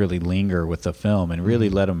shots really linger with the film and really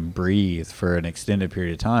let them breathe for an extended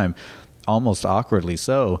period of time, almost awkwardly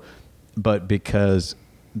so. But because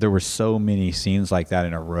there were so many scenes like that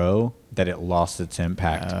in a row that it lost its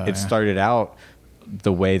impact. It started out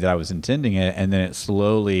the way that I was intending it, and then it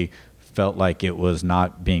slowly felt like it was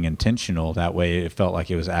not being intentional that way. It felt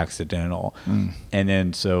like it was accidental. And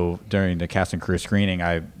then so during the cast and crew screening,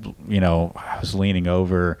 I was leaning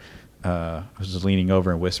over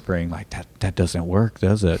and whispering like, that doesn't work,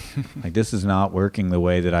 does it? Like, this is not working the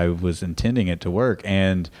way that I was intending it to work.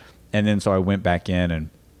 And then so I went back in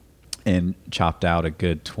and chopped out a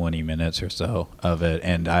good 20 minutes or so of it,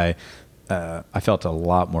 and I felt a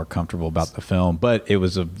lot more comfortable about the film. But it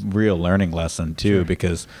was a real learning lesson too, sure,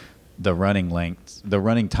 because the running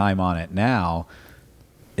time on it now,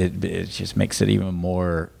 it just makes it even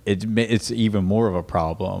more. It's even more of a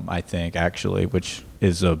problem, I think, actually, which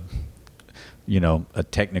is a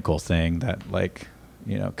technical thing that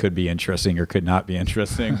could be interesting or could not be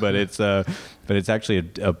interesting, but it's actually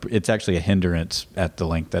a hindrance at the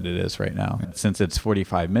length that it is right now. Since it's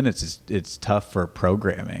 45 minutes, it's tough for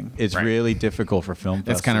programming. It's right. Really difficult for film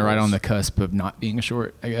festivals. It's kind of right on the cusp of not being a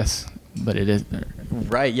short, I guess, but it is.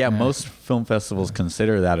 Right, yeah, most film festivals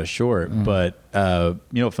consider that a short, but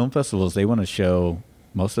film festivals, they want to show,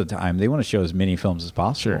 most of the time, they want to show as many films as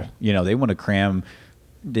possible. Sure. They want to cram.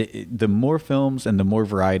 The more films and the more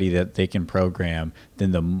variety that they can program,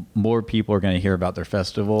 then the more people are going to hear about their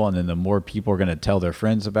festival, and then the more people are going to tell their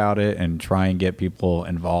friends about it and try and get people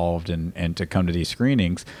involved and to come to these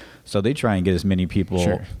screenings. So they try and get as many people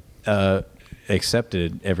sure.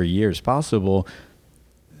 Accepted every year as possible.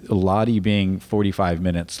 Lottie being 45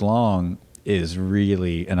 minutes long is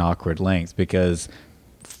really an awkward length, because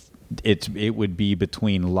it would be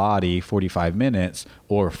between Lottie 45 minutes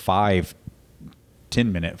or 5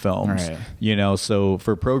 10-minute films, right. So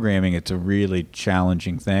for programming, it's a really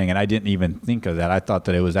challenging thing. And I didn't even think of that. I thought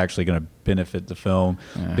that it was actually going to benefit the film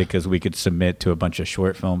because we could submit to a bunch of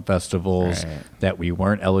short film festivals right. that we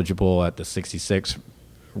weren't eligible at the 66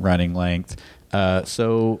 running length.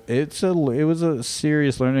 So it was a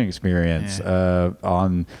serious learning experience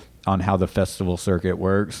on how the festival circuit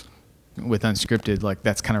works. With Unscripted, like,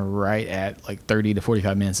 that's kind of right at like 30 to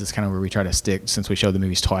 45 minutes is kind of where we try to stick, since we show the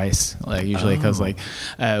movies twice, like usually, because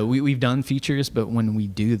we've done features, but when we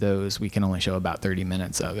do those, we can only show about 30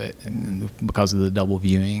 minutes of it, and because of the double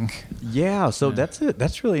viewing. That's it.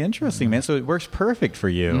 That's really interesting, man. So it works perfect for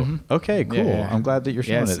you. Mm-hmm. Okay, cool. Yeah. I'm glad that you're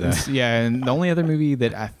showing it then. And the only other movie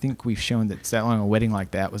that I think we've shown that's that long, A Wedding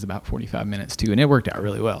Like That, was about 45 minutes too, and it worked out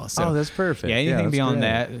really well. So that's perfect. Yeah, anything beyond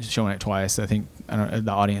that, showing it twice, I think,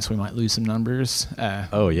 the audience, we might lose some numbers. I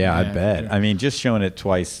bet. I mean, just showing it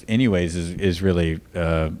twice anyways is really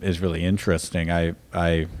interesting.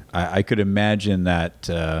 I could imagine that.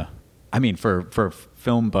 For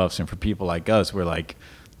film buffs and for people like us, we're like,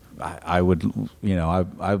 I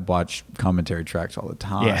watch commentary tracks all the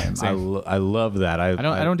time. Yeah, I love that. I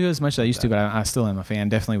don't do as much as I used to, but I still am a fan.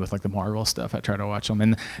 Definitely with like the Marvel stuff, I try to watch them.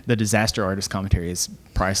 And the Disaster Artist commentary is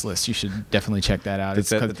priceless. You should definitely check that out. Does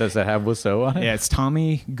that have Wiseau on it? Yeah, it's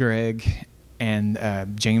Tommy, Greg, and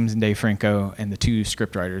James and Dave Franco, and the 2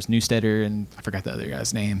 scriptwriters, Newsteader and I forgot the other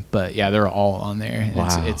guy's name, but yeah, they're all on there.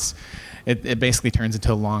 Wow. It basically turns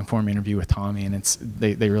into a long form interview with Tommy, and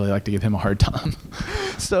they really like to give him a hard time.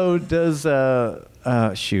 So does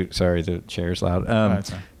shoot, sorry, the chair's loud.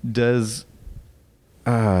 That's fine.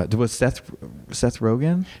 Was Seth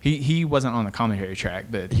Rogen? He wasn't on the commentary track,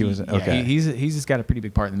 but He wasn't? Okay. He's just got a pretty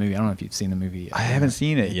big part in the movie. I don't know if you've seen the movie yet. I haven't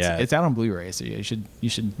seen it yet. It's out on Blu-ray, so you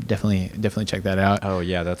should definitely check that out. Oh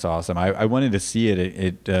yeah, that's awesome. I wanted to see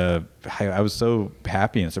it. I was so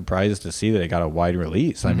happy and surprised to see that it got a wide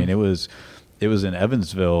release. I mean, it was in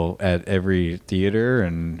Evansville at every theater,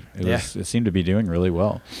 and it seemed to be doing really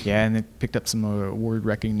well. Yeah, and it picked up some award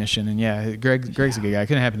recognition, and yeah, Greg's a good guy.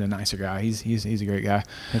 Couldn't happen to a nicer guy. He's a great guy.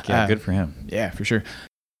 Heck yeah, good for him. Yeah, for sure.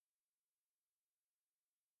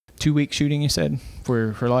 2-week shooting, you said,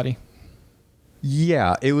 for Lottie?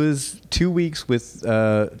 Yeah, it was 2 weeks with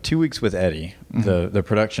Eddie. The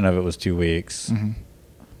production of it was 2 weeks.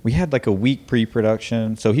 We had like a week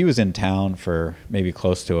pre-production, so he was in town for maybe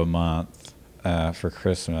close to a month for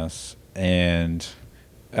Christmas, and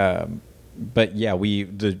but yeah,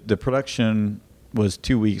 the production was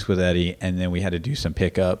 2 weeks with Eddie, and then we had to do some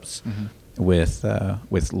pickups with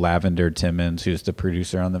Lavender Timmons, who's the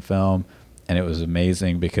producer on the film. And it was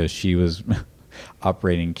amazing because she was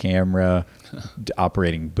operating camera,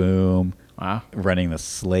 operating boom, wow, running the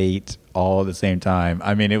slate all at the same time.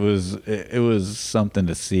 I mean, it was something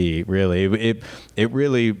to see, really. It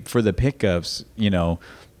really, for the pickups, you know,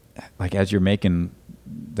 like as you're making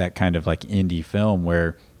that kind of like indie film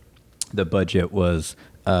where the budget was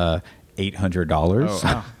 $800. Oh,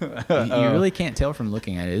 wow. You really can't tell from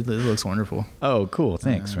looking at it. It looks wonderful. Oh, cool.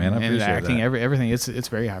 Thanks, man. I appreciate the acting, that. everything. It's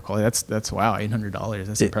very high quality. That's wow. $800.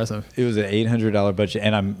 That's impressive. It was an $800 budget,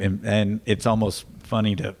 and it's almost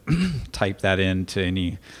funny to type that into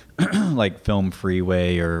any like Film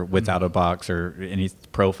Freeway or Without a Box or any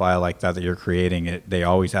profile like that you're creating. They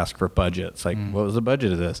always ask for budgets. Like, what was the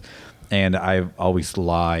budget of this? And I always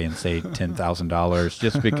lie and say $10,000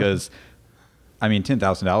 just because. I mean,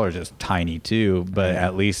 $10,000 is tiny too, but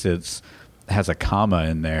at least it has a comma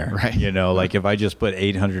in there, right? You know, like if I just put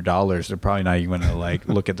 $800, they're probably not even going to like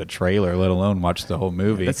look at the trailer, let alone watch the whole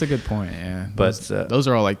movie. That's a good point. Yeah, but those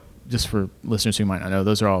are all like, just for listeners who might not know,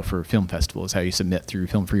 those are all for film festivals. How you submit through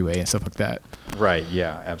Film Freeway and stuff like that. Right.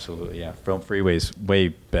 Yeah. Absolutely. Yeah. Film Freeway is way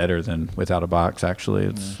better than Without a Box.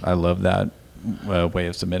 Actually, I love that way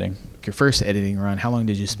of submitting. Your first editing run, how long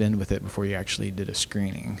did you spend with it before you actually did a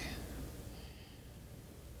screening?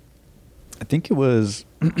 I think it was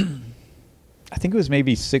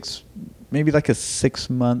maybe like a 6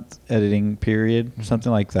 month editing period,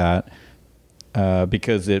 something like that.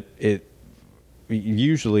 Because it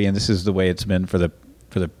usually, and this is the way it's been for the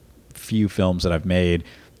few films that I've made,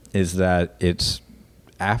 is that it's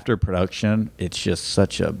after production, it's just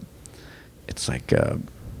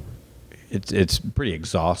it's pretty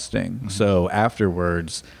exhausting. So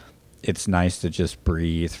afterwards, it's nice to just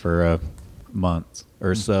breathe for a month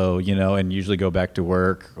or so, you know, and usually go back to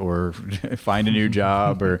work or find a new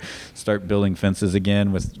job or start building fences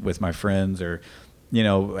again with my friends, or, you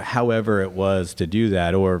know, however it was to do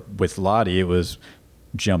that. Or with Lottie, it was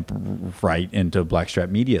jump right into Blackstrap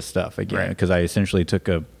Media stuff again, because I essentially took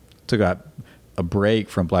a break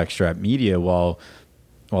from Blackstrap Media while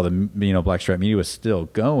the, you know, Blackstrap Media was still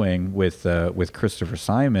going with Christopher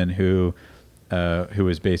Simon, who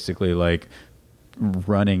was basically like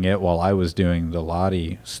running it while I was doing the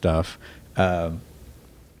Lottie stuff. You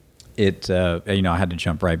know, I had to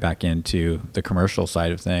jump right back into the commercial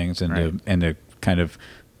side of things and to kind of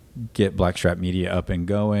get Blackstrap Media up and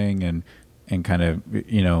going and kind of,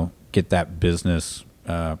 you know, get that business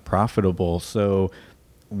profitable. So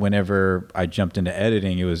whenever I jumped into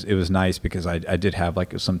editing, it was nice because I did have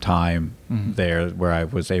like some time there where I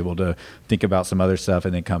was able to think about some other stuff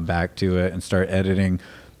and then come back to it and start editing.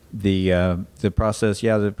 The process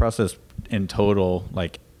in total,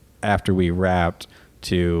 like after we wrapped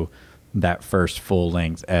to that first full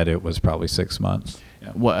length edit, was probably 6 months. Yeah.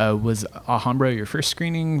 What was Alhambra your first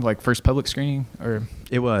screening, like first public screening, or?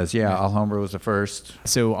 It was, yeah. Alhambra was the first.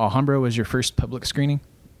 So Alhambra was your first public screening?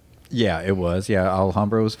 Yeah, it was. Yeah,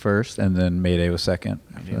 Alhambra was first, and then Mayday was second.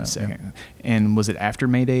 Second. Yeah. And was it after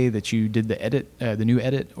Mayday that you did the edit, the new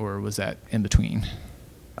edit, or was that in between?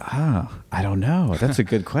 I don't know. That's a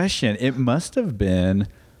good question. It must have been,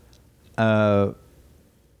 you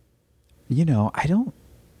know,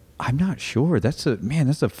 I'm not sure. That's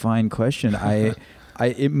a fine question.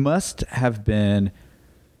 It must have been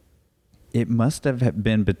It must have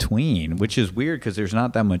been between, which is weird because there's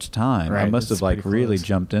not that much time. Right, I must it's have like pretty really close.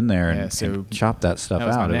 jumped in there Yeah, and, so and chopped that stuff That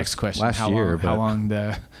was out. my It next was question. last year, How but long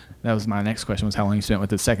that was my next question, was how long you spent with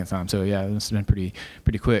it the second time. So yeah, it must have been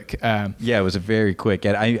pretty quick. yeah, it was a very quick.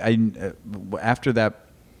 And I after that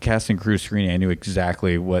cast and crew screening, I knew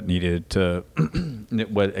exactly what needed to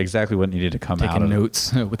what needed to come out. Taking of it.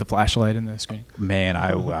 notes with the flashlight in the screen. Man,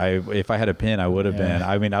 I if I had a pen, I would have Yeah. been.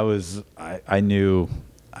 I mean,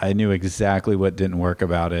 I knew exactly what didn't work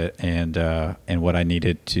about it, and what I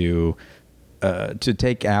needed to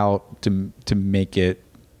take out to make it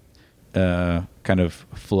kind of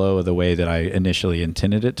flow the way that I initially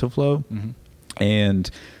intended it to flow. Mm-hmm. And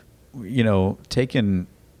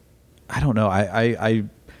I don't know, I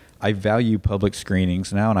value public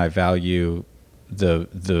screenings now, and I value the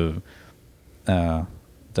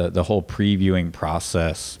whole previewing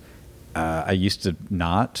process. I used to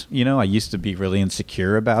not, I used to be really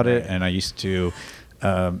insecure about it, and I used to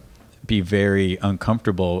be very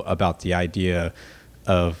uncomfortable about the idea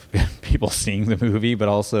of people seeing the movie, but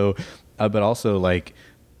also like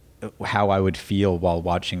how I would feel while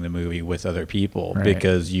watching the movie with other people, Right.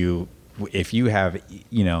 because if you have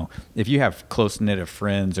close knit of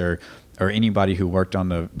friends or anybody who worked on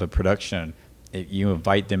the production, if you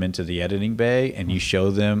invite them into the editing bay and you show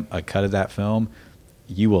them a cut of that film,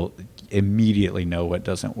 you will immediately know what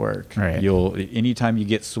doesn't work. Right. Anytime you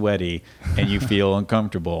get sweaty and you feel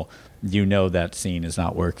uncomfortable, that scene is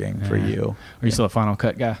not working for you. Are you still a Final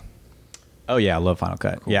Cut guy? Oh yeah, I love Final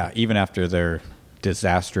Cut. Cool. Yeah, even after their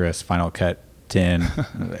disastrous Final Cut 10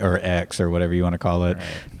 or X or whatever you want to call it,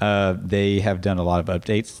 they have done a lot of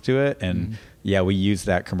updates to it, and yeah, we use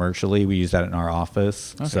that commercially. We use that in our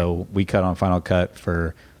office. Okay. So we cut on Final Cut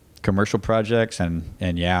for commercial projects, and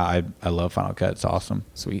yeah, I love Final Cut. It's awesome.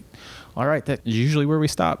 Sweet. All right, that's usually where we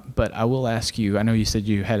stop, but I will ask you, I know you said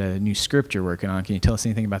you had a new script you're working on. Can you tell us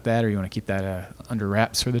anything about that, or you want to keep that under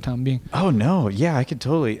wraps for the time being? Oh no, yeah, I could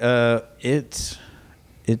totally. I'm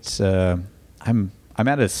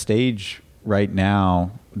at a stage right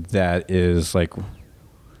now that is like,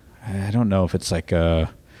 I don't know if it's like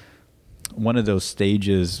one of those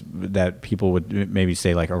stages that people would maybe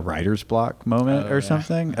say like a writer's block moment or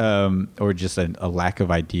something, or just a lack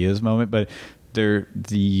of ideas moment. But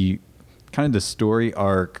the kind of the story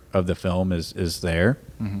arc of the film is there,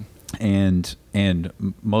 and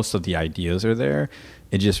most of the ideas are there.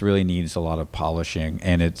 It just really needs a lot of polishing,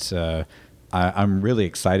 and it's I'm really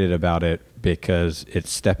excited about it because it's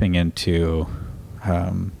stepping into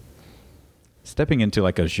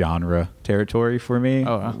like a genre territory for me,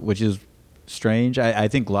 which is strange. I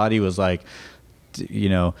think Lottie was like,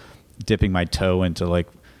 dipping my toe into like,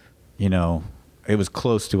 it was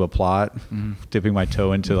close to a plot, dipping my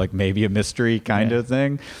toe into like maybe a mystery kind of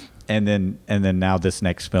thing. And then now this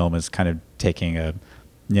next film is kind of taking a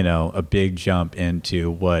big jump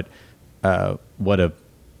into what a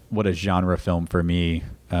genre film for me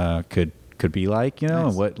could be like, Nice.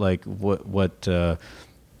 and what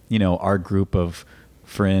our group of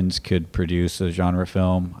friends could produce a genre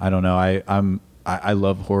film. I don't know. I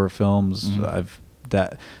love horror films.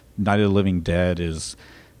 That Night of the Living Dead is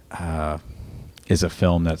a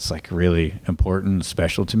film that's like really important and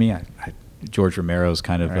special to me. George Romero's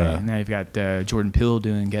kind of And now you've got Jordan Peele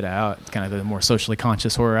doing Get Out, kind of the more socially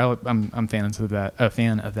conscious horror. I'm fans of that. A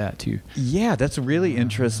fan of that too. Yeah, that's really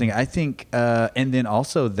interesting. I think, and then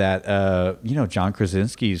also that John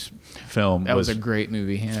Krasinski's film That was a great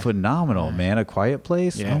movie. Yeah. phenomenal, man. A Quiet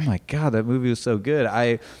Place. Yeah. Oh my God, that movie was so good.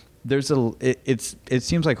 It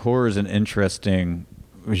seems like horror is an interesting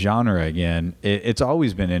genre again. It's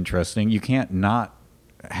always been interesting. You can't not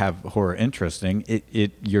have horror interesting.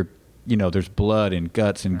 There's blood and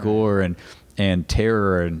guts and gore and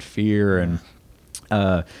terror and fear and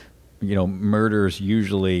murders.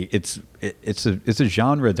 Usually it's a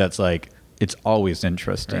genre that's like, it's always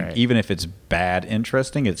interesting. Right. Even if it's bad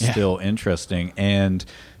interesting, it's still interesting. And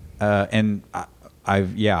I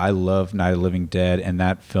love Night of the Living Dead, and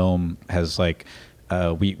that film has like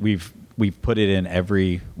we've put it in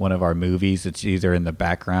every one of our movies. It's either in the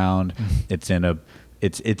background, it's in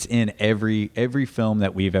every film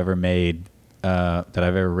that we've ever made, that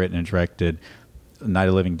I've ever written and directed. Night of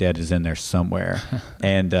the Living Dead is in there somewhere,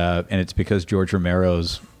 and it's because George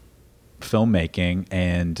Romero's filmmaking,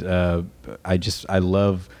 and I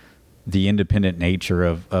love the independent nature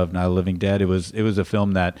of Night of the Living Dead. It was a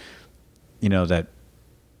film that that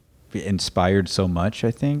inspired so much,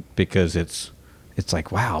 I think, because it's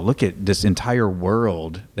like, wow, look at this entire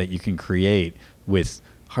world that you can create with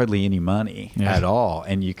hardly any money at all,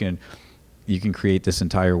 and you can create this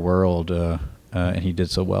entire world, and he did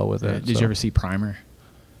so well with it. Did you ever see Primer?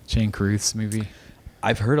 Shane Carruth's movie.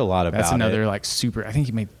 I've heard a lot about That's another it. like super. I think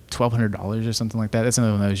he made $1,200 or something like that. That's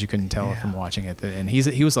another one of those you couldn't tell from watching it. And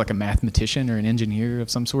he was like a mathematician or an engineer of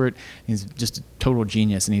some sort. He's just a total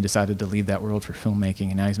genius, and he decided to leave that world for filmmaking.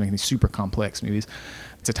 And now he's making these super complex movies.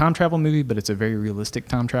 It's a time travel movie, but it's a very realistic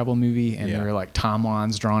time travel movie. And there are like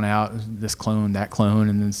timelines drawn out. This clone, that clone,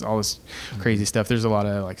 and there's all this crazy stuff. There's a lot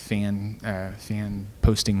of like fan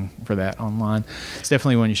posting for that online. It's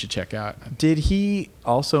definitely one you should check out. Did he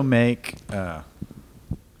also make?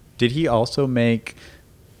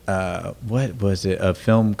 What was it? A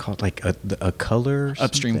film called like a Color?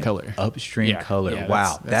 Upstream something? Color. Upstream Color. Yeah,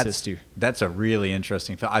 wow, that's his too. That's a really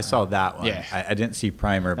interesting film. I saw that one. Yeah. I didn't see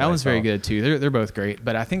Primer. But That one's I saw, very good too. They're both great,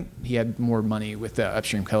 but I think he had more money with the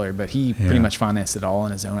Upstream Color, but he pretty much financed it all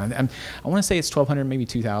on his own. I want to say it's $1,200, maybe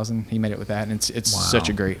 $2,000. He made it with that, and it's such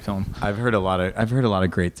a great film. I've heard a lot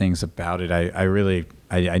of great things about it.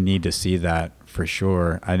 I need to see that for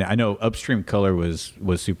sure. I know Upstream Color was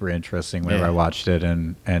super interesting whenever I watched it,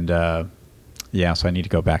 and so I need to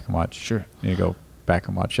go back and watch. Sure. I need to go back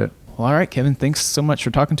and watch it. Well, all right, Kevin, thanks so much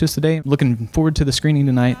for talking to us today. Looking forward to the screening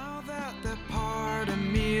tonight. Now that the part of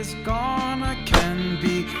me is gone, I can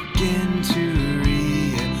begin to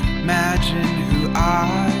reimagine